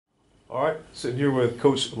All right, sitting here with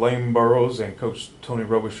Coach Lane Burroughs and Coach Tony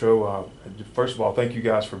Robichaux. First of all, thank you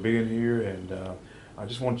guys for being here, and I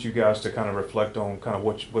just want you guys to kind of reflect on kind of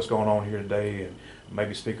what's going on here today, and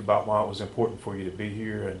maybe speak about why it was important for you to be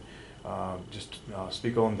here, and just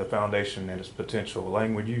speak on the foundation and its potential.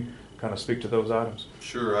 Lane, would you kind of speak to those items?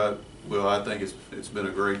 Sure. I think it's been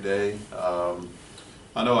a great day.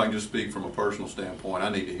 I know I can just speak from a personal standpoint. I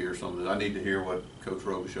need to hear something. I need to hear what Coach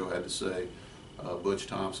Robichaux had to say. Butch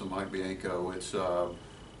Thompson, Mike Bianco.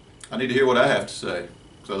 I need to hear what I have to say,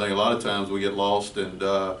 because I think a lot of times we get lost in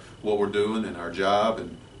what we're doing and our job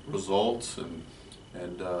and results and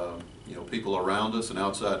people around us and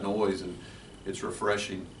outside noise, and it's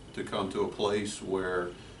refreshing to come to a place where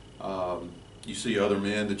you see other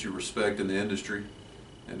men that you respect in the industry,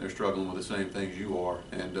 and they're struggling with the same things you are.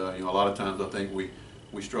 And a lot of times I think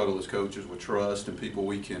we struggle as coaches with trust and people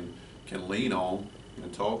we can lean on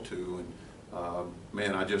and talk to. And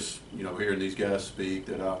man, I just hearing these guys speak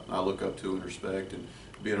that I look up to and respect, and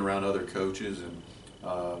being around other coaches, and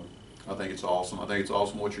I think it's awesome. I think it's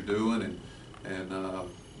awesome what you're doing, and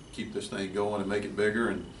keep this thing going and make it bigger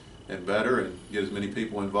and better, and get as many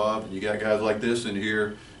people involved. And you got guys like this in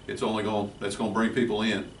here, that's going to bring people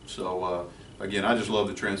in. So again, I just love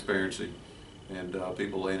the transparency and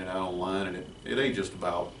people laying it out online, and it ain't just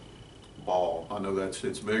about ball. I know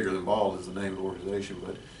it's bigger than ball is the name of the organization,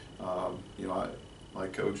 but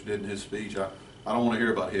like Coach did in his speech, I don't want to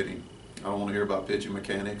hear about hitting. I don't want to hear about pitching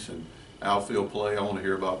mechanics and outfield play. I want to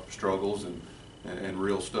hear about struggles and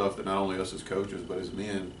real stuff that not only us as coaches, but as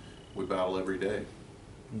men, we battle every day.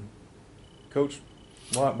 Coach,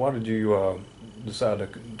 why did you decide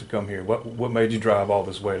to come here? What made you drive all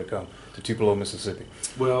this way to come to Tupelo, Mississippi?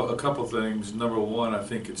 Well, a couple things. Number one, I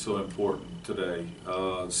think it's so important today,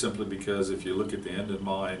 simply because if you look at the end in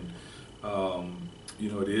mind,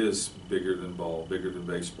 it is bigger than ball, bigger than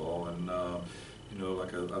baseball. And,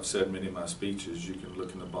 like I've said in many of my speeches, you can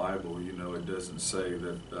look in the Bible, it doesn't say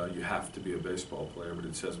that you have to be a baseball player, but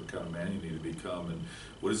it says what kind of man you need to become. And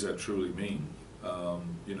what does that truly mean?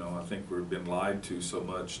 I think we've been lied to so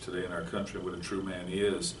much today in our country what a true man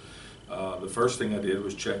is. The first thing I did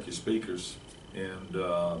was check your speakers, and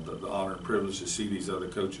the honor and privilege to see these other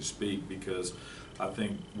coaches speak, because I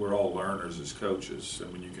think we're all learners as coaches.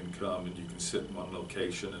 And when you can come and you can sit in one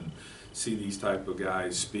location and see these type of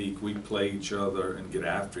guys speak, we play each other and get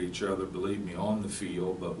after each other, believe me, on the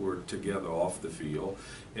field, but we're together off the field.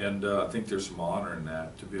 And I think there's some honor in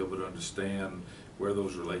that, to be able to understand where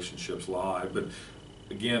those relationships lie. But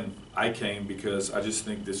again, I came because I just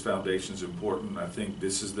think this foundation is important. I think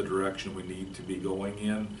this is the direction we need to be going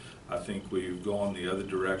in. I think we've gone the other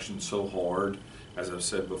direction so hard. As I've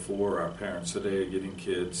said before, our parents today are getting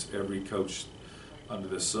kids, every coach under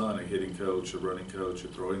the sun, a hitting coach, a running coach, a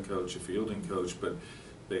throwing coach, a fielding coach, but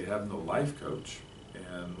they have no life coach.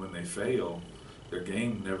 And when they fail, their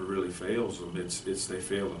game never really fails them. It's they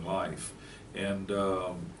fail in life. And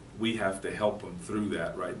we have to help them through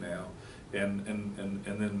that right now. And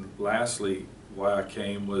then lastly, why I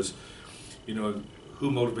came was,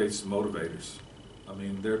 who motivates the motivators? I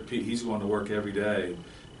mean, he's going to work every day,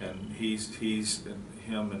 and he's and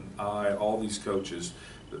him and I, all these coaches,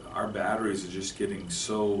 our batteries are just getting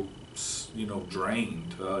so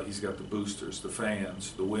drained. He's got the boosters, the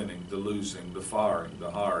fans, the winning, the losing, the firing,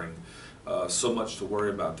 the hiring. So much to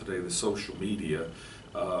worry about today. The social media,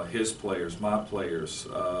 his players, my players,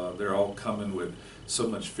 they're all coming with so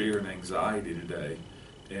much fear and anxiety today,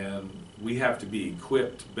 and we have to be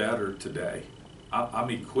equipped better today. I'm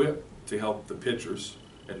equipped to help the pitchers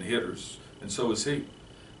and the hitters, and so is he.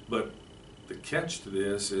 But the catch to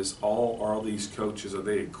this is, are these coaches, are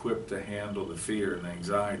they equipped to handle the fear and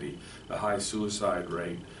anxiety, the high suicide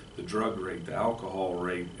rate, the drug rate, the alcohol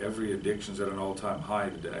rate? Every addiction's at an all-time high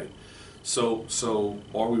today. So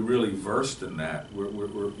are we really versed in that?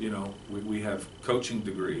 We have coaching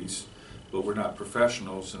degrees, but we're not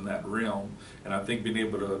professionals in that realm. And I think being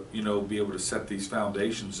able to set these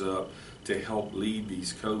foundations up to help lead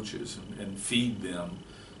these coaches and feed them,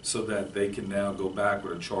 so that they can now go back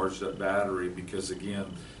with a charged up battery. Because again,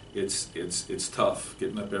 it's tough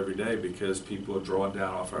getting up every day, because people are drawing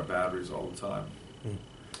down off our batteries all the time.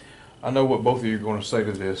 I know what both of you are going to say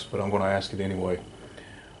to this, but I'm going to ask it anyway.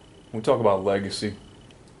 When we talk about legacy,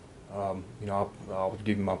 I'll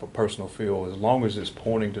give you my personal feel. As long as it's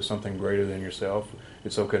pointing to something greater than yourself,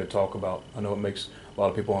 it's okay to talk about. I know it makes a lot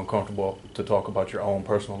of people uncomfortable to talk about your own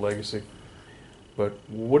personal legacy, but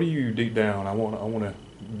what do you deep down? I want to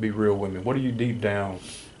be real with me. What do you deep down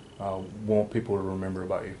want people to remember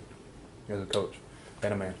about you as a coach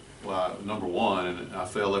and a man? Well, number one, and I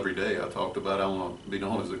fail every day. I talked about I want to be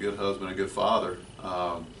known as a good husband, a good father.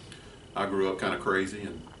 I grew up kind of crazy,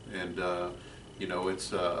 and you know,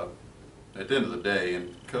 it's at the end of the day,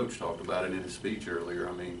 and Coach talked about it in his speech earlier.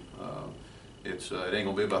 I mean, it ain't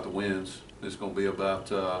gonna be about the wins. It's gonna be about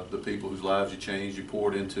the people whose lives you changed, you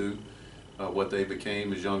poured into, what they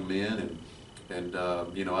became as young men, and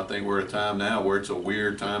you know, I think we're at a time now where it's a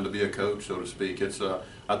weird time to be a coach, so to speak. It's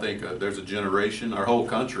I think there's a generation, our whole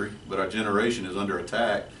country, but our generation is under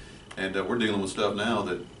attack, and we're dealing with stuff now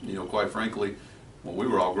that, you know, quite frankly, when we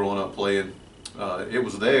were all growing up playing, it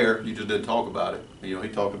was there. You just didn't talk about it. You know, he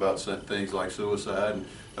talked about things like suicide, and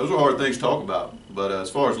those are hard things to talk about. But as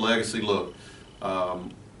far as legacy, look,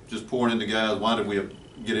 just pouring into guys. Why did we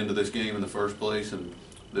get into this game in the first place and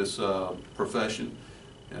this profession?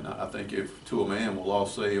 And I think if to a man, we'll all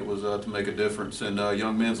say it was to make a difference in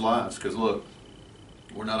young men's lives. Because look,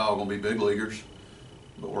 we're not all going to be big leaguers,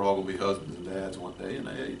 but we're all going to be husbands and dads one day. And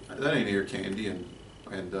that ain't ear candy. And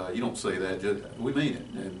you don't say that. We mean it.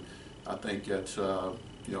 And I think that's, you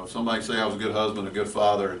know, if somebody say I was a good husband, a good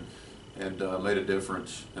father, and made a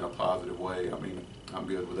difference in a positive way, I mean, I'm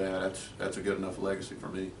good with that. That's a good enough legacy for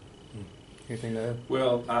me. Anything to add?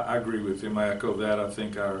 Well, I agree with him. I echo that. I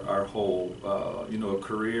think our whole, you know, a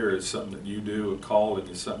career is something that you do. A calling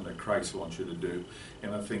is something that Christ wants you to do.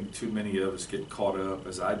 And I think too many of us get caught up,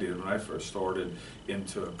 as I did when I first started,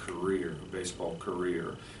 into a career, a baseball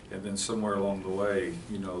career. And then somewhere along the way,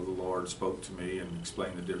 you know, the Lord spoke to me and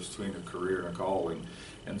explained the difference between a career and a calling.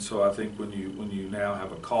 And so I think when you now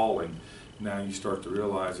have a calling, now you start to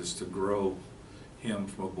realize it's to grow him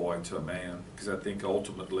from a boy to a man. Because I think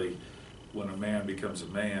ultimately, when a man becomes a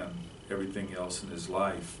man, everything else in his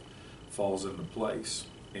life falls into place.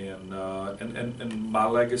 And my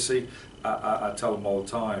legacy, I tell them all the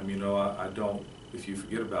time, you know, I don't, if you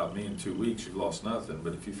forget about me in 2 weeks, you've lost nothing.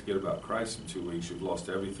 But if you forget about Christ in 2 weeks, you've lost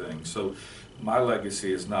everything. So my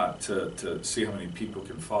legacy is not to see how many people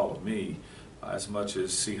can follow me, as much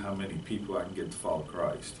as see how many people I can get to follow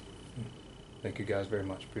Christ. Thank you guys very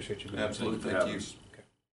much. Appreciate you. Absolutely. Thank you.